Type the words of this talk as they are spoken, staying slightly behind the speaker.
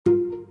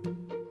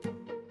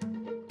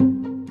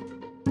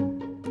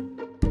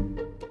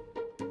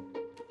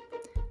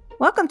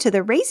Welcome to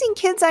the Raising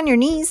Kids on Your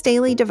Knees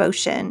daily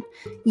devotion.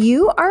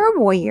 You are a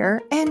warrior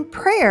and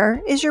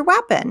prayer is your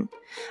weapon.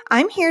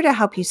 I'm here to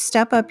help you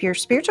step up your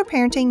spiritual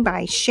parenting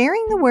by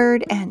sharing the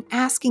word and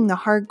asking the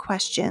hard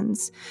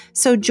questions.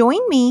 So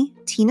join me,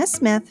 Tina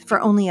Smith, for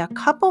only a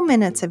couple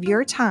minutes of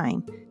your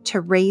time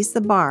to raise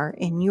the bar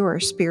in your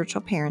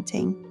spiritual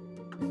parenting.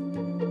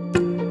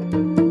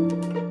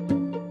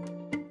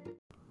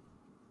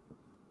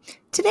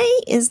 Today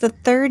is the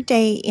third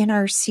day in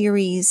our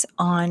series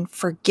on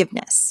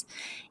forgiveness.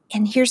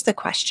 And here's the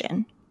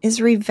question: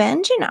 is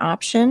revenge an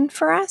option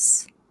for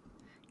us?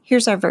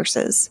 Here's our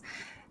verses.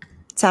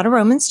 It's out of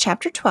Romans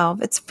chapter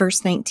 12. It's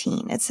verse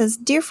 19. It says,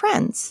 "Dear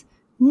friends,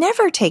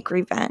 never take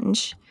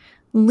revenge.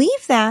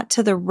 Leave that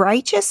to the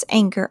righteous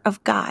anger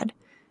of God.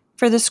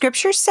 For the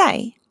scriptures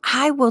say,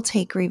 I will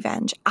take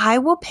revenge. I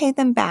will pay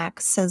them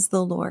back, says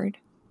the Lord."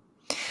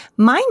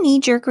 My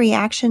knee-jerk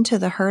reaction to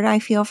the hurt I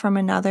feel from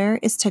another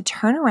is to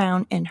turn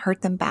around and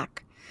hurt them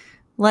back.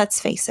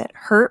 Let's face it,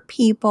 hurt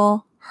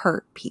people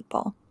hurt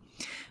people.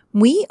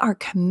 We are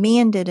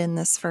commanded in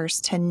this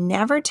verse to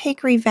never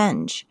take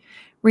revenge.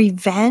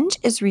 Revenge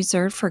is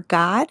reserved for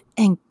God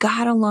and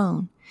God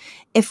alone.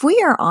 If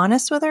we are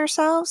honest with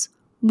ourselves,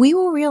 we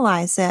will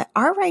realize that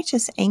our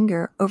righteous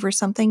anger over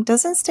something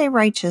doesn't stay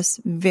righteous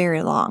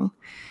very long.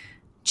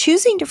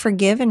 Choosing to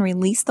forgive and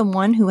release the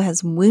one who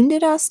has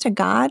wounded us to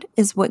God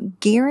is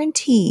what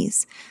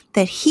guarantees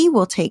that He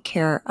will take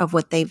care of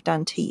what they've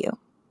done to you.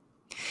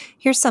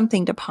 Here's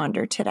something to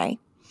ponder today.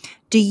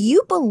 Do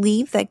you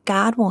believe that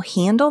God will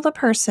handle the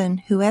person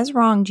who has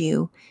wronged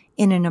you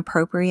in an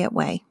appropriate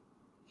way?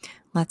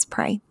 Let's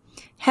pray.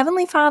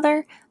 Heavenly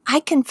Father,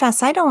 I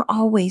confess I don't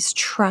always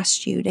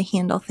trust you to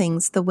handle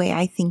things the way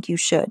I think you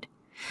should.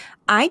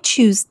 I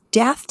choose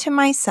death to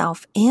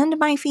myself and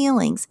my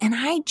feelings, and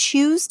I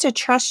choose to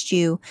trust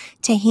you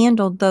to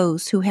handle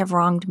those who have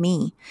wronged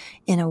me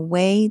in a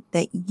way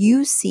that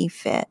you see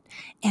fit,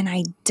 and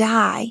I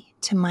die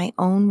to my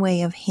own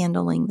way of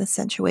handling the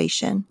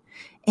situation.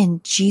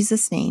 In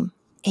Jesus' name,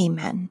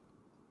 amen.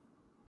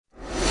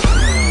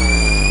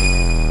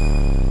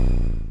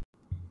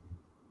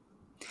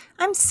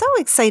 I'm so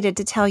excited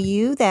to tell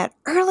you that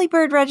early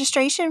bird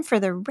registration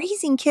for the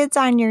Raising Kids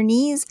on Your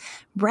Knees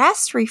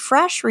Rest,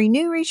 Refresh,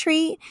 Renew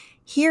retreat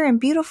here in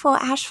beautiful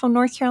Asheville,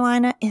 North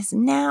Carolina is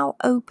now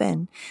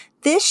open.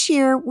 This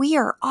year, we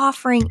are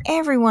offering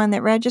everyone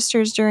that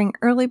registers during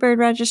early bird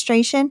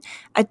registration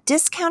a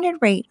discounted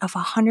rate of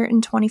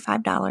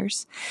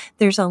 $125.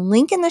 There's a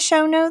link in the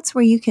show notes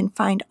where you can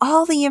find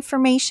all the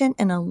information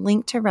and a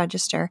link to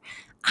register.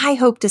 I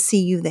hope to see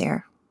you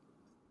there.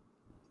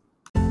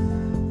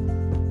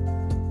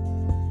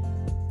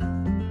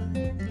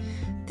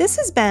 This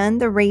has been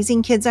the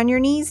Raising Kids on Your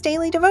Knees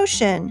daily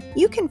devotion.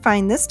 You can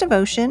find this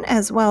devotion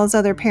as well as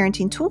other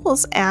parenting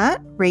tools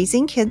at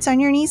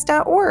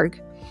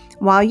raisingkidsonyourknees.org.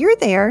 While you're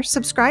there,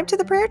 subscribe to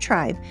the Prayer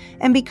Tribe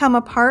and become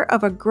a part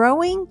of a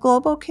growing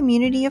global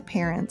community of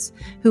parents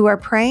who are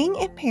praying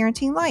and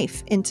parenting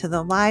life into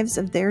the lives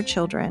of their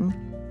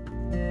children.